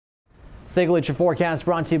Let's take a look at your forecast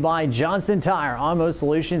brought to you by Johnson Tire. Onmo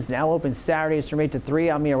Solutions now open Saturdays from 8 to 3.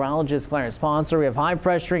 I'm meteorologist Clarence Ponsler. We have high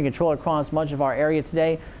pressure and control across much of our area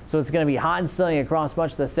today, so it's going to be hot and sunny across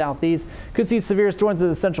much of the southeast. Could see severe storms in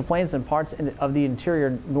the central plains and parts of the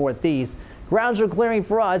interior northeast. Gradual clearing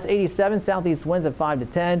for us, 87 southeast winds at 5 to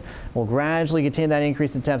 10. We'll gradually continue that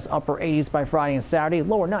increase in temps, upper 80s by Friday and Saturday,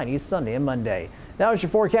 lower 90s Sunday and Monday. That was your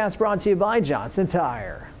forecast brought to you by Johnson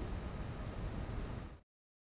Tire.